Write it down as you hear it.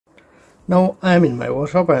Now I am in my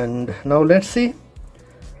workshop, and now let's see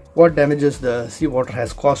what damages the seawater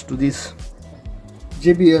has caused to this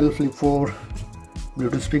JBL Flip 4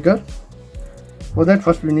 Bluetooth speaker. For that,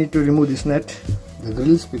 first we need to remove this net, the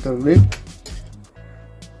grill, speaker grill.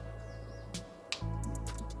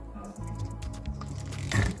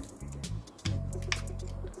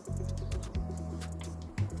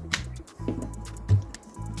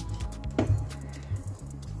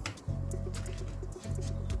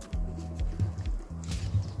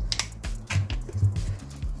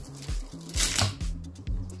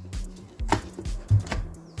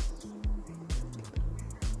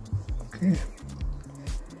 Okay.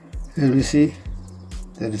 Here we see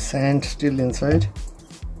there is sand still inside.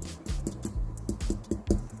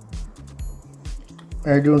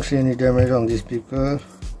 I don't see any damage on the speaker,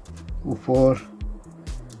 woofer,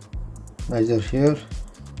 neither here,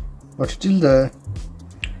 but still the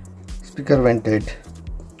speaker went dead.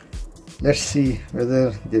 Let's see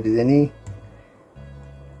whether there is any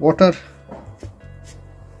water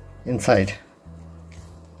inside.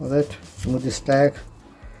 For that, remove this tag.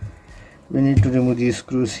 We need to remove these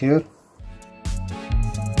screws here.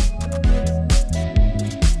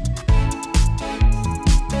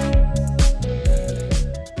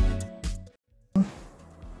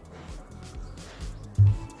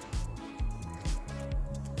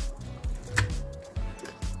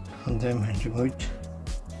 And then remove it.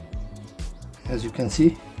 As you can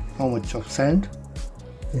see, how much of sand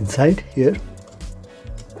inside here.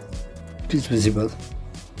 It is visible.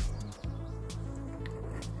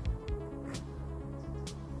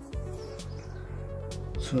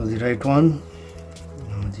 So the right one,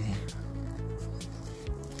 now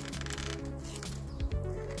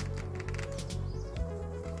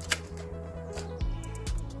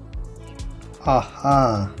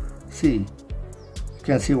aha, see, you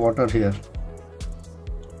can see water here.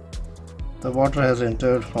 The water has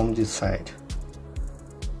entered from this side.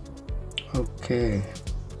 Okay,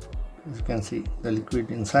 as you can see the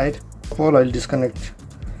liquid inside. Or I'll disconnect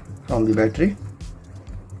from the battery.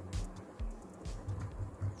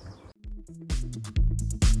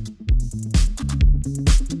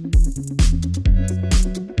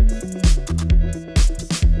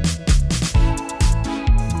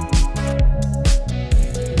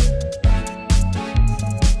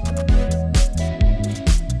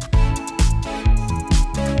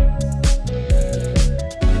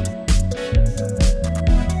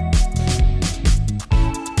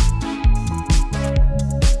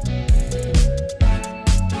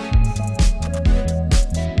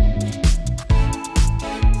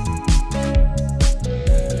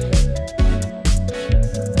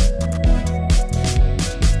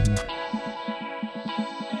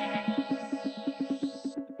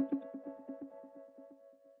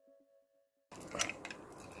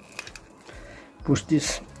 Push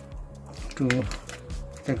this to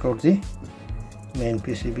take out the main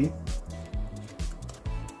PCB.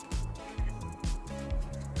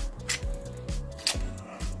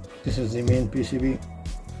 This is the main PCB.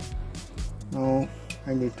 Now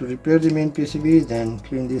I need to repair the main PCB, then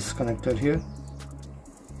clean this connector here.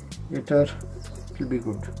 Later it will be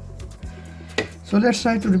good. So let's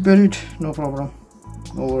try to repair it. No problem,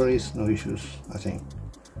 no worries, no issues, nothing.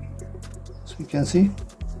 So you can see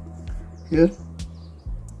here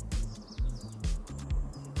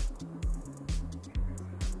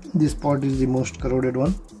this part is the most corroded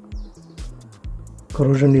one.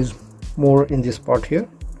 Corrosion is more in this part here.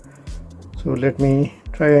 So let me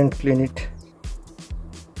try and clean it.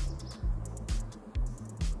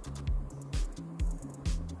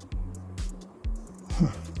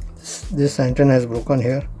 This antenna is broken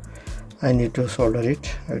here. I need to solder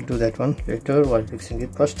it. I will do that one later while fixing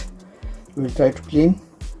it. First we will try to clean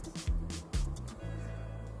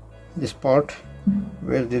this part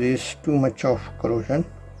where there is too much of corrosion.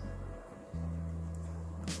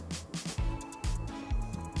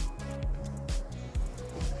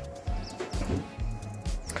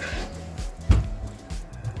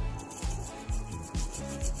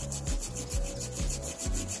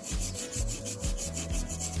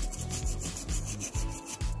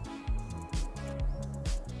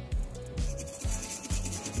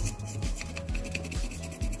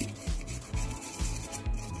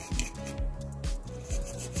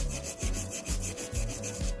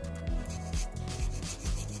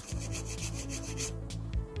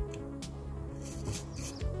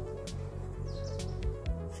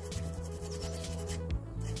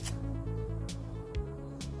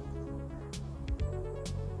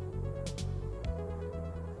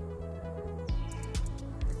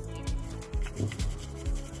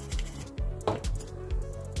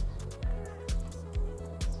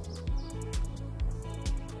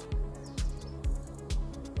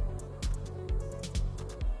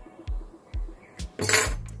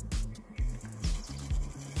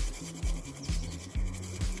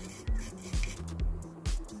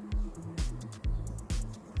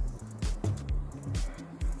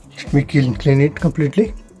 Let me clean it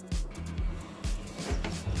completely.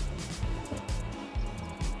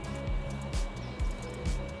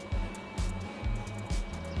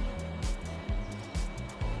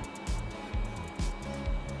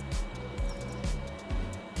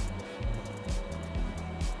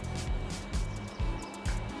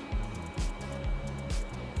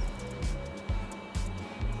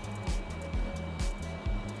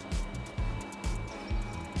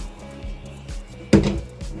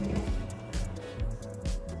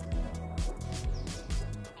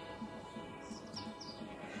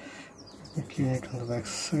 Clean it on the back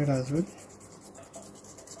side as well.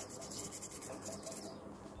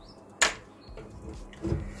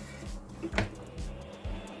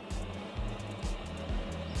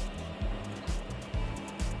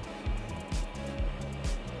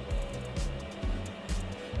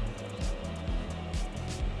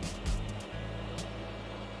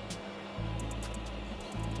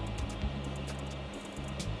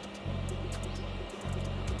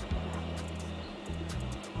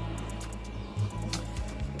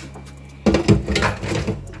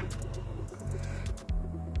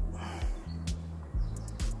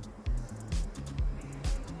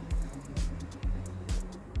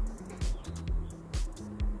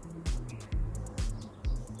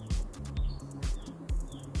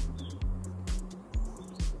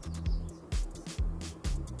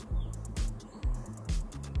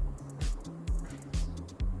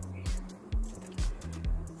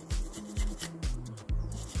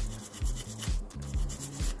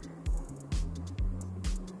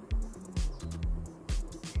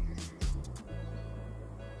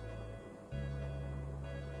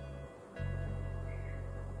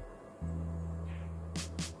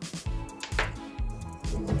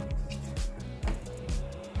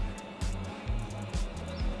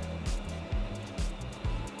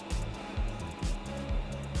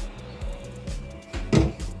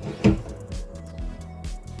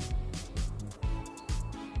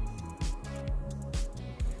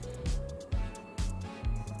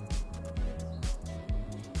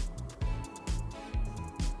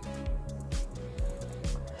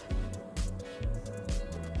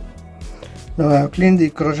 Now I have cleaned the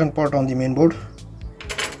corrosion part on the main board.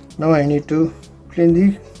 Now I need to clean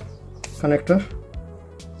the connector,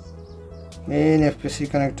 main FPC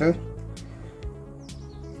connector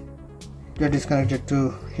that is connected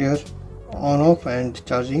to here, on off and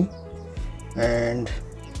charging, and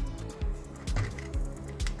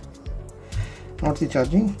not the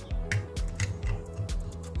charging,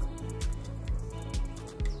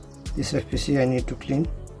 this FPC I need to clean.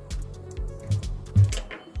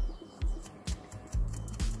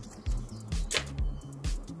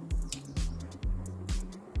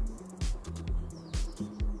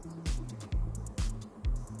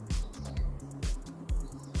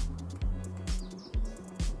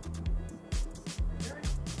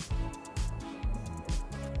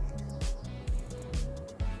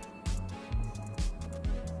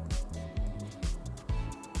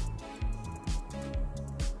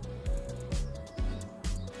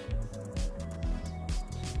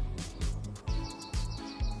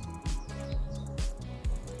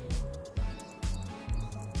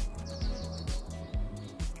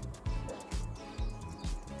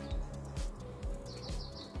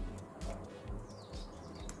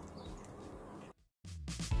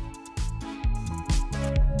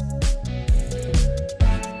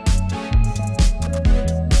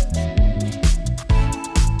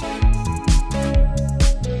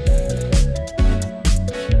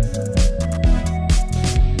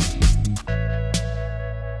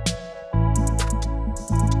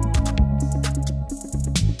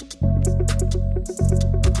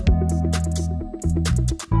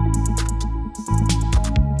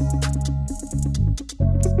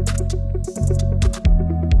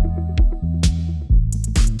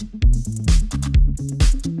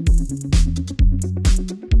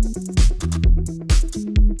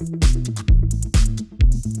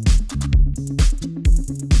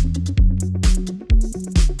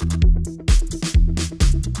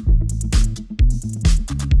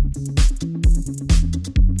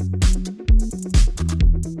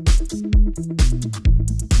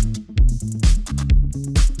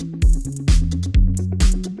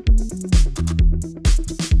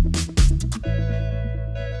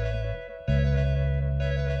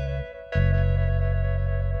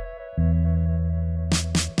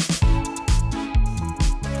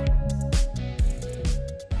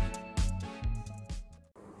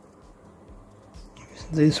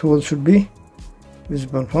 This hole should be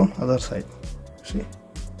visible from other side, see,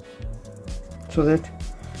 so that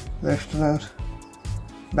the external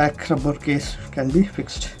back rubber case can be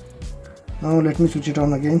fixed. Now let me switch it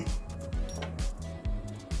on again.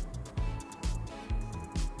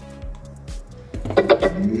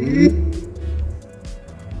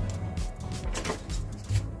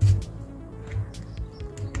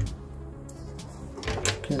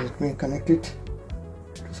 Okay, let me connect it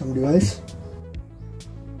to some device.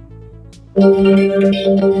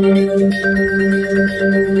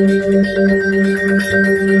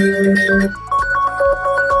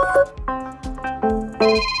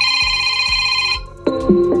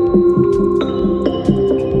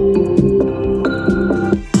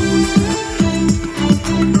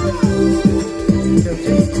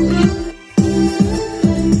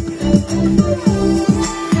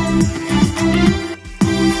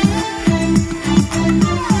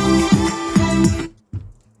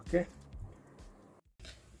 Okay.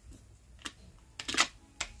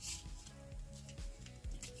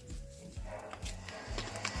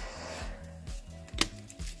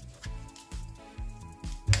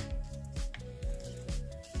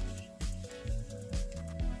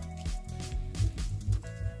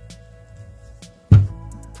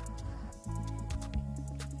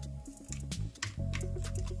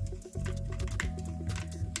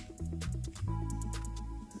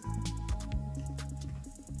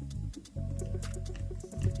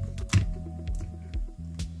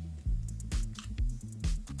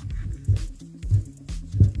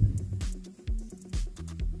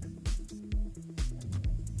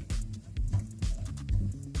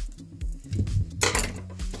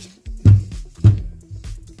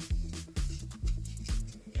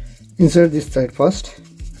 Insert this side first.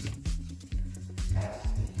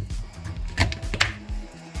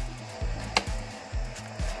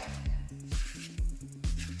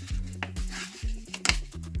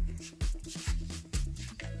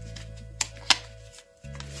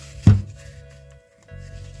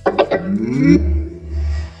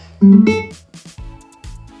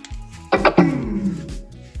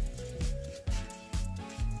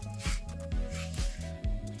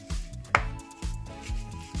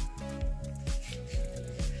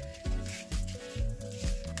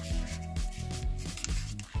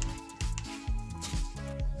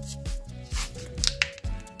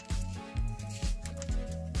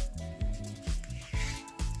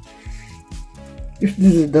 If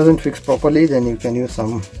this doesn't fix properly, then you can use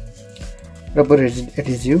some rubber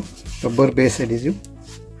adhesive, rubber base adhesive.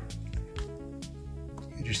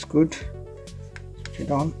 It is good. Switch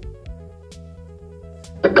it on.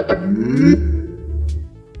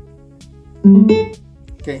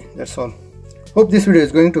 Okay, that's all. Hope this video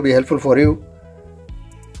is going to be helpful for you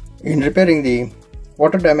in repairing the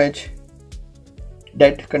water damage,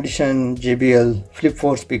 dead condition JBL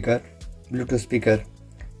Flip4 speaker, Bluetooth speaker.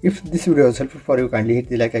 If this video was helpful for you, kindly hit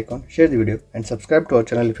the like icon, share the video and subscribe to our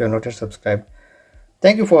channel if you are not yet subscribed.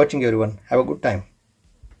 Thank you for watching everyone. Have a good time.